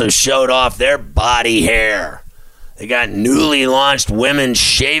have also showed off their body hair. They got newly launched women's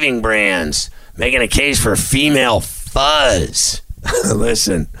shaving brands, making a case for female fuzz.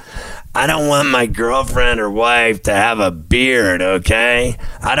 Listen, I don't want my girlfriend or wife to have a beard, okay?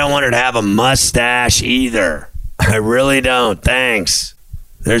 I don't want her to have a mustache either. I really don't. Thanks.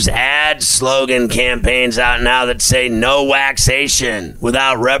 There's ad slogan campaigns out now that say no waxation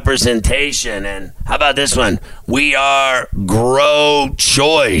without representation. And how about this one? We are grow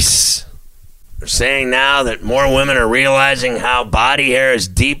choice. They're saying now that more women are realizing how body hair is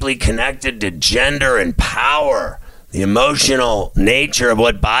deeply connected to gender and power. The emotional nature of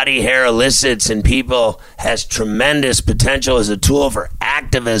what body hair elicits in people has tremendous potential as a tool for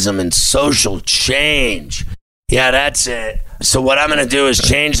activism and social change. Yeah, that's it. So what I'm going to do is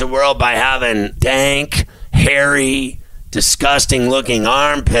change the world by having dank, hairy, disgusting-looking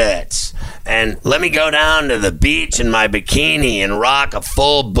armpits. And let me go down to the beach in my bikini and rock a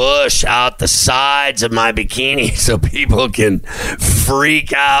full bush out the sides of my bikini so people can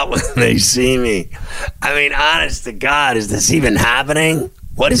freak out when they see me. I mean, honest to God, is this even happening?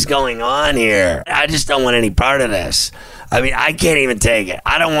 What is going on here? I just don't want any part of this. I mean, I can't even take it.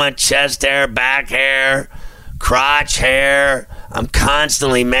 I don't want chest hair, back hair, crotch hair. I'm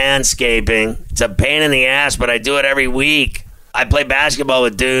constantly manscaping. It's a pain in the ass, but I do it every week. I play basketball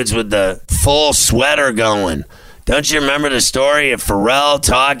with dudes with the full sweater going. Don't you remember the story of Pharrell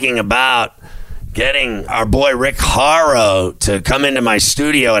talking about getting our boy Rick Haro to come into my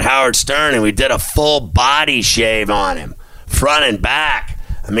studio at Howard Stern, and we did a full body shave on him, front and back.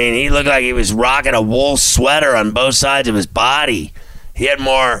 I mean, he looked like he was rocking a wool sweater on both sides of his body. He had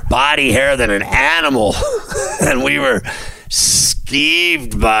more body hair than an animal, and we were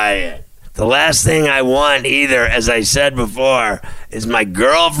skeeved by it. The last thing I want either, as I said before, is my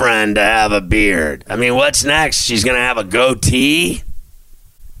girlfriend to have a beard. I mean, what's next? She's going to have a goatee?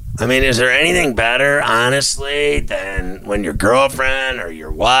 I mean, is there anything better, honestly, than when your girlfriend or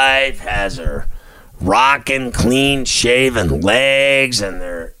your wife has her rocking, clean-shaven legs and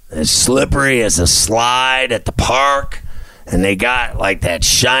they're as slippery as a slide at the park, and they got like that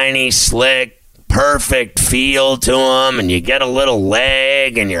shiny, slick, perfect feel to them, and you get a little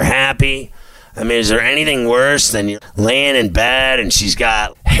leg and you're happy? I mean, is there anything worse than you're laying in bed and she's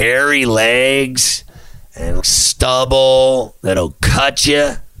got hairy legs and stubble that'll cut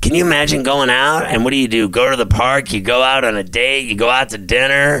you? Can you imagine going out and what do? Go to the park, you go out on a date, you go out to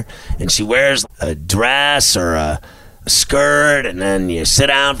dinner, and she wears a dress or a skirt, and then you sit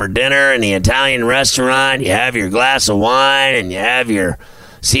down for dinner in the Italian restaurant, you have your glass of wine, and you have your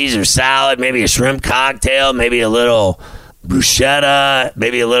Caesar salad, maybe a shrimp cocktail, maybe a little bruschetta,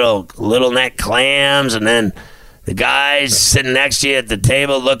 maybe a little neck clams, and then the guys sitting next to you at the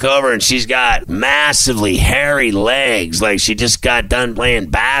table look over and she's got massively hairy legs, like she just got done playing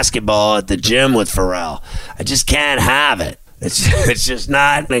basketball at the gym with Pharrell. I just can't have it. It's just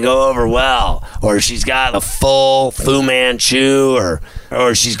not going to go over well. Or she's got a full Fu Manchu,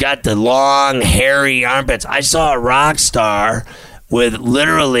 or she's got the long hairy armpits. I saw a rock star with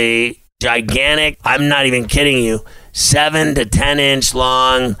literally gigantic, I'm not even kidding you, 7 to 10 inch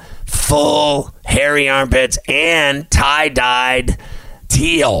long, full hairy armpits and tie-dyed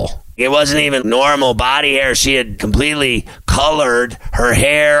teal. It wasn't even normal body hair. She had completely colored her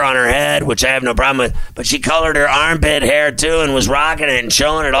hair on her head, which I have no problem with. But she colored her armpit hair too and was rocking it and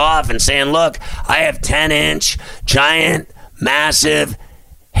showing it off and saying, look, I have 10-inch, giant, massive,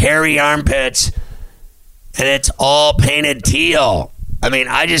 hairy armpits, and it's all painted teal. I mean,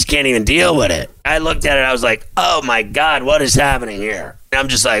 I just can't even deal with it. I looked at it, I was like, oh my God, what is happening here? And I'm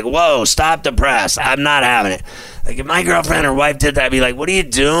just like, whoa, stop the press. I'm not having it. Like, if my girlfriend or wife did that, I'd be like, what are you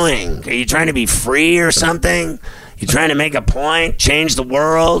doing? Are you trying to be free or something? You trying to make a point, change the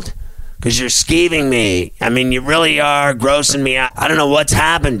world? Because you're skeeving me. I mean, you really are grossing me out. I don't know what's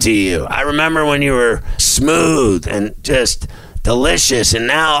happened to you. I remember when you were smooth and just delicious, and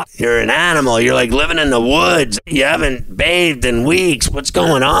now you're an animal. You're like living in the woods. You haven't bathed in weeks. What's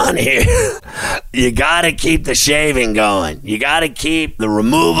going on here? You got to keep the shaving going. You got to keep the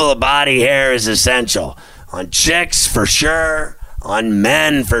removal of body hair is essential. On chicks, for sure. On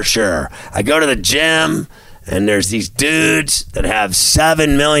men, for sure. I go to the gym, and there's these dudes that have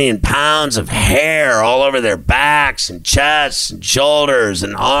 7 million pounds of hair all over their backs and chests and shoulders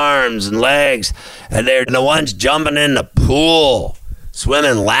and arms and legs. And they're the ones jumping in the pool,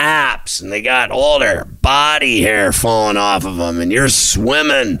 swimming laps, and they got all their body hair falling off of them. And you're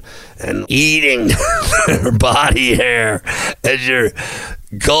swimming and eating their body hair as you're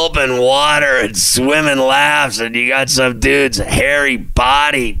gulping water and swimming laps, and you got some dude's hairy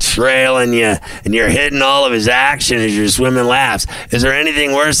body trailing you, and you're hitting all of his action as you're swimming laps. Is there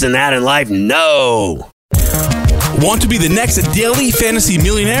anything worse than that in life? No. Want to be the next daily fantasy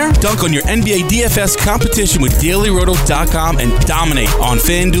millionaire? Dunk on your NBA DFS competition with DailyRoto.com and dominate on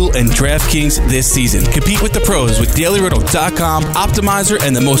FanDuel and DraftKings this season. Compete with the pros with DailyRoto.com, Optimizer,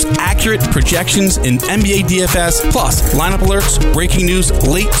 and the most accurate projections in NBA DFS, plus lineup alerts, breaking news,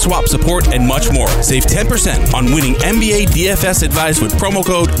 late swap support, and much more. Save 10% on winning NBA DFS advice with promo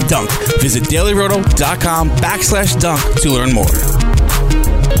code DUNK. Visit DailyRoto.com/dunk to learn more.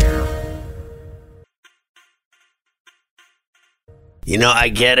 You know, I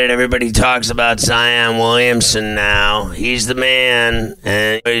get it. Everybody talks about Zion Williamson now. He's the man,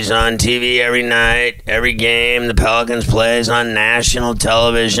 and he's on TV every night, every game. The Pelicans plays on national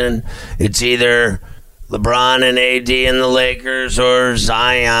television. It's either LeBron and AD and the Lakers or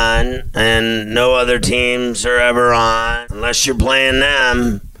Zion, and no other teams are ever on. Unless you're playing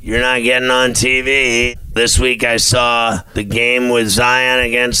them, you're not getting on TV. This week I saw the game with Zion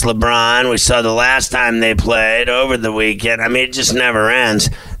against LeBron. We saw the last time they played over the weekend. I mean, it just never ends.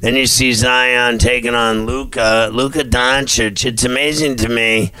 Then you see Zion taking on Luka Doncic. It's amazing to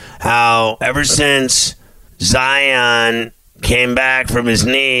me how ever since Zion came back from his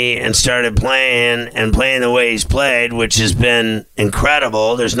knee and started playing the way he's played, which has been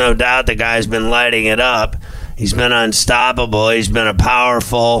incredible. There's no doubt the guy's been lighting it up. He's been unstoppable. He's been a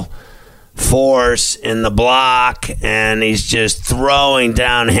powerful force in the block, and he's just throwing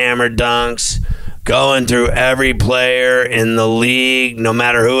down hammer dunks, going through every player in the league, no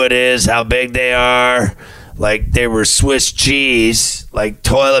matter who it is, how big they are, like they were Swiss cheese, like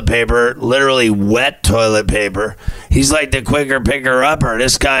toilet paper, literally wet toilet paper. He's like the quicker picker-upper.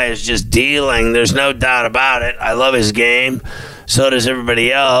 This guy is just dealing. There's no doubt about it. I love his game. So does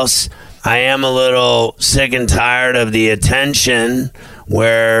everybody else. I am a little sick and tired of the attention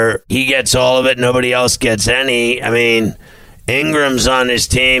where he gets all of it, nobody else gets any. I mean, Ingram's on his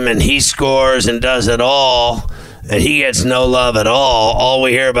team, and he scores and does it all, and he gets no love at all. All we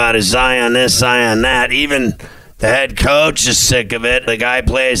hear about is Zion this, Zion that. Even the head coach is sick of it. The guy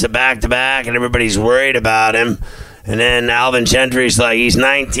plays a back-to-back, and everybody's worried about him. And then Alvin Gentry's like, he's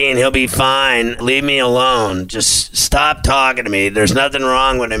 19, he'll be fine. Leave me alone. Just stop talking to me. There's nothing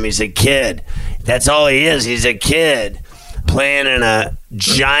wrong with him. He's a kid. That's all he is. He's a kid playing in a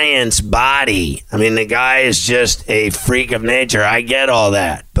giant's body. I mean, the guy is just a freak of nature. I get all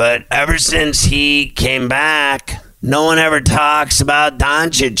that. But ever since he came back, no one ever talks about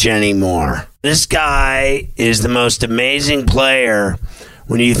Doncic anymore. This guy is the most amazing player.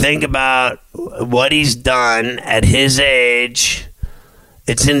 When you think about what he's done at his age,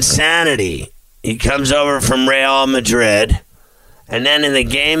 it's insanity. He comes over from Real Madrid, and then in the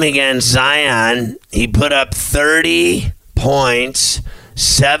game against Zion, he put up 30 points,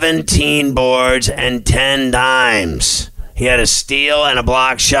 17 boards, and 10 dimes. He had a steal and a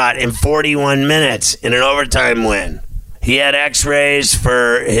block shot in 41 minutes in an overtime win. He had x-rays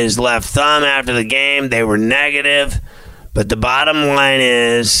for his left thumb after the game. They were negative. But the bottom line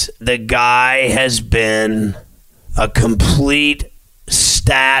is the guy has been a complete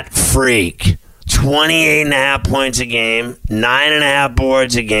stat freak. 28.5 points a game, 9.5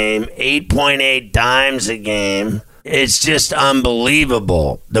 boards a game, 8.8 dimes a game, It's just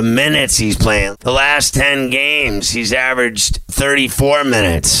unbelievable. The minutes he's playing. The last 10 games, he's averaged 34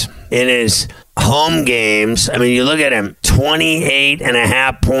 minutes. In his home games, I mean, you look at him,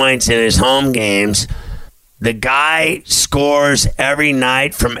 28.5 points in his home games. The guy scores every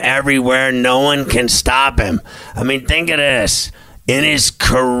night from everywhere. No one can stop him. I mean, think of this. In his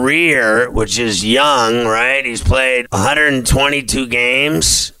career, which is young, right? He's played 122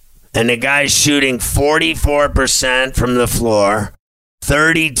 games, and the guy's shooting 44% from the floor,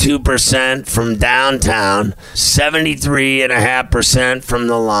 32% from downtown, 73.5% from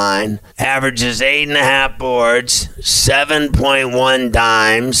the line, averages 8.5 boards, 7.1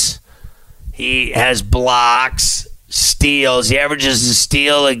 dimes. He has blocks, steals. He averages a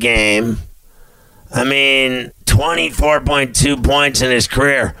steal a game. I mean, 24.2 points in his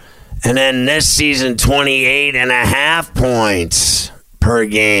career. And then this season, 28.5 points per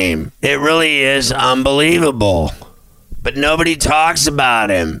game. It really is unbelievable. But nobody talks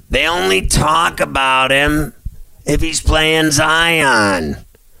about him. They only talk about him if he's playing Zion.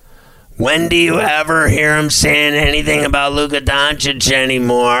 When do you ever hear him saying anything about Luka Doncic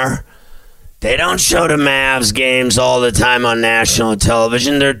anymore? They don't show the Mavs games all the time on national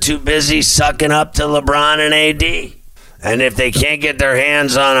television. They're too busy sucking up to LeBron and AD. And if they can't get their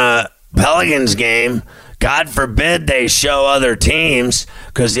hands on a Pelicans game, God forbid they show other teams,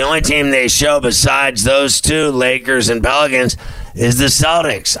 because the only team they show besides those two, Lakers and Pelicans, is the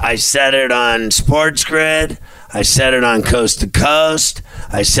Celtics. I said it on Sports Grid. I said it on Coast to Coast.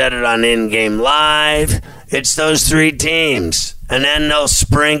 I said it on In-Game Live. It's those three teams. And then they'll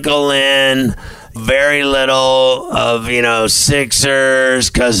sprinkle in very little of, Sixers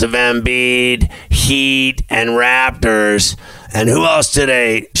because of Embiid, Heat, and Raptors. And who else do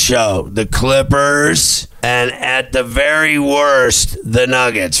they show? The Clippers, and at the very worst, the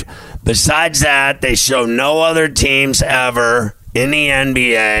Nuggets. Besides that, they show no other teams ever in the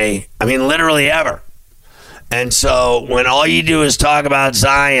NBA. I mean, literally ever. And so when all you do is talk about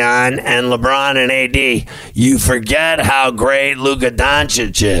Zion and LeBron and AD, you forget how great Luka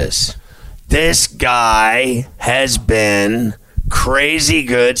Doncic is. This guy has been crazy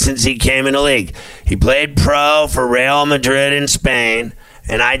good since he came in the league. He played pro for Real Madrid in Spain,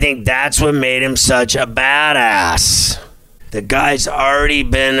 and I think that's what made him such a badass. The guy's already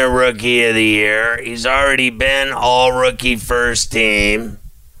been a Rookie of the Year. He's already been all-rookie first team.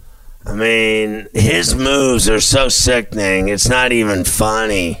 I mean, his moves are so sickening, it's not even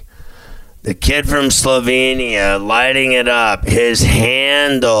funny. The kid from Slovenia lighting it up, his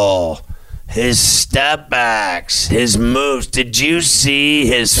handle, his step backs, his moves. Did you see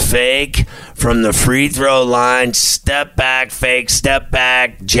his fake from the free throw line? Step back, fake, step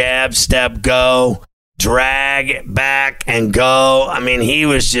back, jab, step, go, drag, back, and go. I mean, he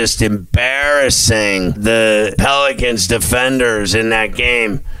was just embarrassing the Pelicans defenders in that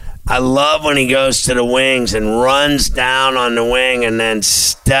game. I love when he goes to the wings and runs down on the wing and then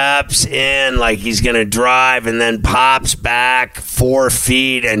steps in like he's going to drive and then pops back 4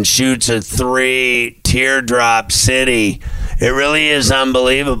 feet and shoots a 3 teardrop city. It really is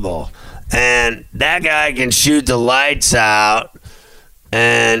unbelievable. And that guy can shoot the lights out.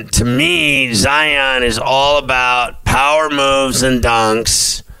 And to me, Zion is all about power moves and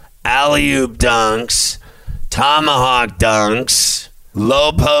dunks, alley-oop dunks, tomahawk dunks,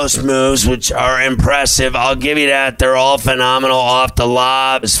 low post moves, which are impressive. I'll give you that. They're all phenomenal. Off the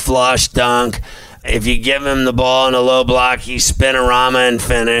lob, his flush dunk. If you give him the ball in a low block, he spin-a-rama and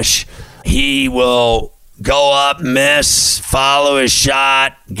finish. He will go up, miss, follow his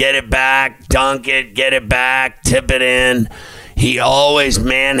shot, get it back, dunk it, get it back, tip it in. He always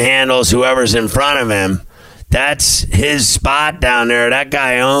manhandles whoever's in front of him. That's his spot down there. That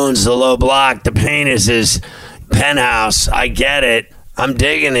guy owns the low block. The paint is his penthouse. I get it. I'm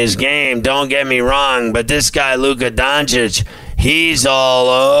digging his game, don't get me wrong, but this guy, Luka Doncic, he's all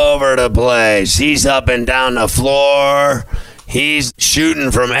over the place. He's up and down the floor. He's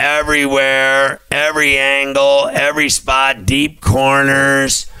shooting from everywhere, every angle, every spot, deep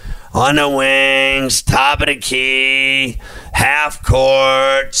corners, on the wings, top of the key, half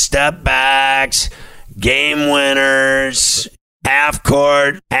court, step backs, game winners, half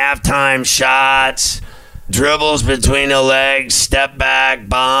court, halftime shots, dribbles between the legs, step back,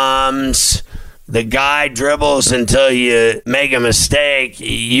 bombs. The guy dribbles until you make a mistake.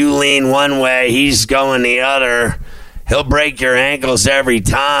 You lean one way, he's going the other. He'll break your ankles every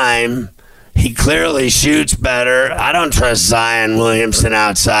time. He clearly shoots better. I don't trust Zion Williamson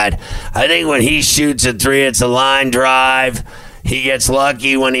outside. I think when he shoots a 3, it's a line drive. He gets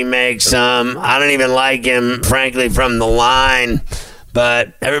lucky when he makes them. I don't even like him, frankly, from the line.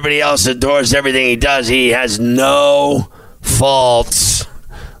 but everybody else adores everything he does. He has no faults.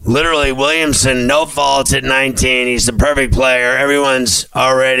 Literally, Williamson, no faults at 19. He's the perfect player. Everyone's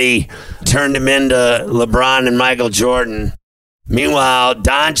already turned him into LeBron and Michael Jordan. Meanwhile,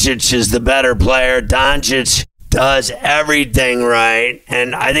 Doncic is the better player. Doncic does everything right,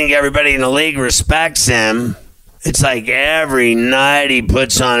 and I think everybody in the league respects him. It's like every night he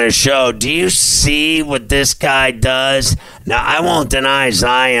puts on a show. Do you see what this guy does? Now, I won't deny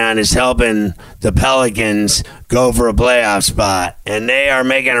Zion is helping the Pelicans go for a playoff spot, and they are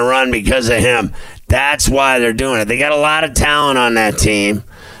making a run because of him. That's why they're doing it. They got a lot of talent on that team.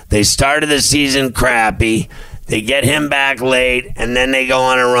 They started the season crappy. They get him back late, and then they go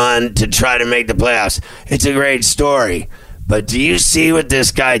on a run to try to make the playoffs. It's a great story. But do you see what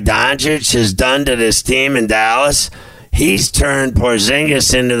this guy Doncic has done to this team in Dallas? He's turned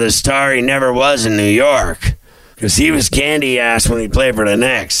Porzingis into the star he never was in New York. Because he was candy-ass when he played for the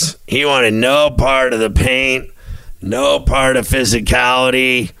Knicks. He wanted no part of the paint, no part of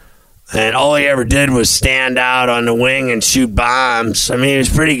physicality, and all he ever did was stand out on the wing and shoot bombs. I mean, he was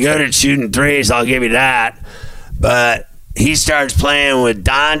pretty good at shooting threes, I'll give you that. But he starts playing with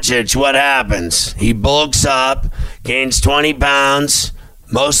Doncic, what happens? He bulks up, gains 20 pounds,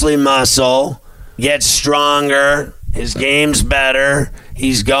 mostly muscle, gets stronger, his game's better,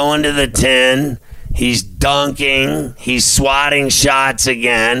 he's going to the 10, he's dunking, he's swatting shots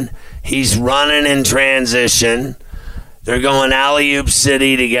again, he's running in transition, they're going alley-oop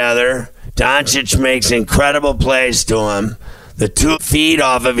city together, Doncic makes incredible plays to him, the two feed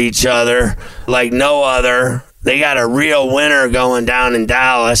off of each other like no other. They got a real winner going down in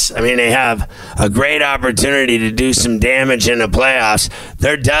Dallas. I mean, they have a great opportunity to do some damage in the playoffs.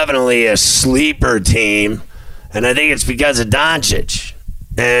 They're definitely a sleeper team, and I think it's because of Doncic.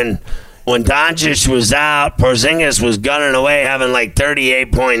 And when Doncic was out, Porzingis was gunning away, having like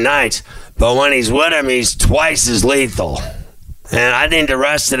 38-point nights. But when he's with him, he's twice as lethal. And I think the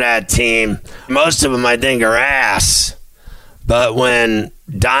rest of that team, most of them I think are ass. But when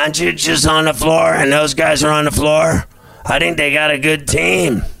Doncic is on the floor and those guys are on the floor, I think they got a good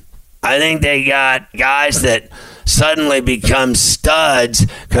team. I think they got guys that suddenly become studs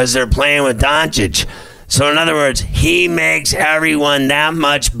because they're playing with Doncic. So in other words, he makes everyone that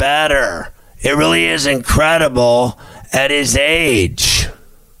much better. It really is incredible at his age.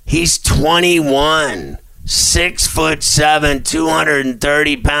 He's 21. 6'7",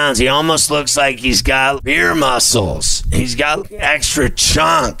 230 pounds. He almost looks like he's got beer muscles. He's got extra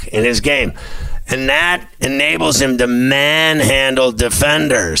chunk in his game. And that enables him to manhandle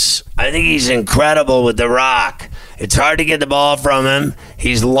defenders. I think he's incredible with the rock. It's hard to get the ball from him.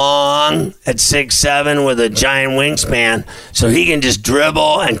 He's long at 6'7" with a giant wingspan. So he can just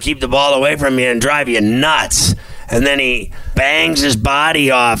dribble and keep the ball away from you and drive you nuts. And then he bangs his body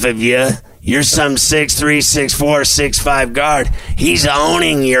off of you. You're some 6'3", 6'4", 6'5" guard. He's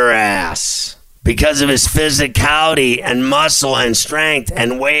owning your ass because of his physicality and muscle and strength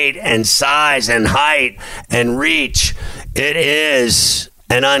and weight and size and height and reach. It is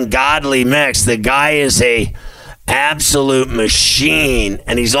an ungodly mix. The guy is a absolute machine,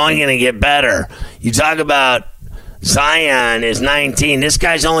 and he's only going to get better. You talk about Zion is 19. This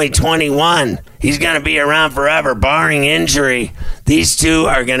guy's only 21. He's going to be around forever, barring injury. These two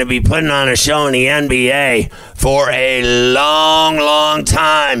are going to be putting on a show in the NBA for a long, long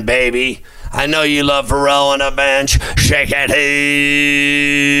time, baby. I know you love Pharrell on the bench. Shake it.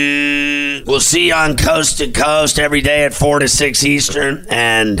 We'll see you on Coast to Coast every day at 4 to 6 Eastern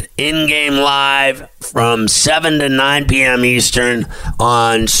and in-game live from 7 to 9 p.m. Eastern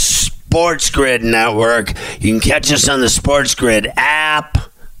on Sports Grid Network. You can catch us on the Sports Grid app.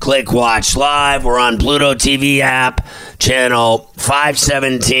 Click Watch Live. We're on Pluto TV app, channel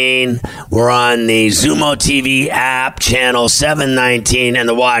 517. We're on the Zumo TV app, channel 719, and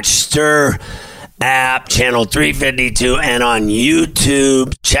the Watch Stir app, channel 352, and on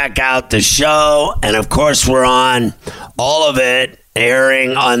YouTube. Check out the show. And, of course, we're on all of it,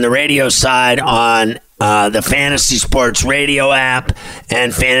 airing on the radio side on the Fantasy Sports Radio app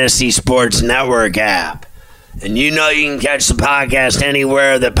and Fantasy Sports Network app. And you know you can catch the podcast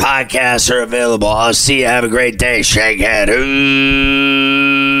anywhere that podcasts are available. I'll see you. Have a great day. Shakehead.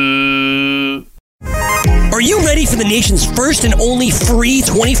 Ooh. Are you ready for the nation's first and only free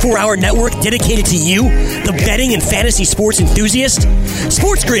 24-hour network dedicated to you, the betting and fantasy sports enthusiast?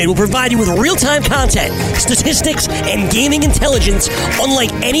 Sports Grid will provide you with real-time content, statistics, and gaming intelligence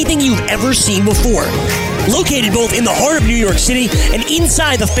unlike anything you've ever seen before. Located both in the heart of New York City and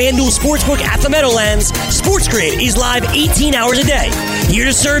inside the FanDuel Sportsbook at the Meadowlands, Sports Grid is live 18 hours a day. Here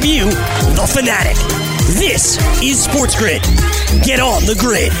to serve you, the fanatic. This is Sports Grid. Get on the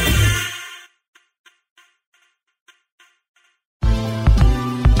grid.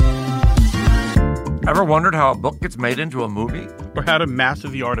 Ever wondered how a book gets made into a movie? Or how to master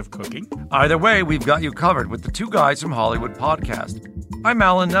the art of cooking? Either way, we've got you covered with the Two Guys from Hollywood podcast. I'm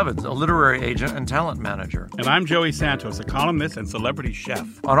Alan Nevins, a literary agent and talent manager. And I'm Joey Santos, a columnist and celebrity chef.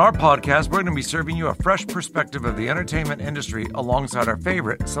 On our podcast, we're going to be serving you a fresh perspective of the entertainment industry alongside our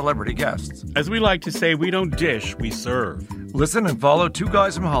favorite celebrity guests. As we like to say, we don't dish, we serve. Listen and follow Two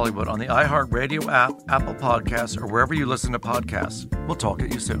Guys from Hollywood on the iHeartRadio app, Apple Podcasts, or wherever you listen to podcasts. We'll talk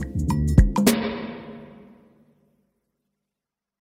at you soon.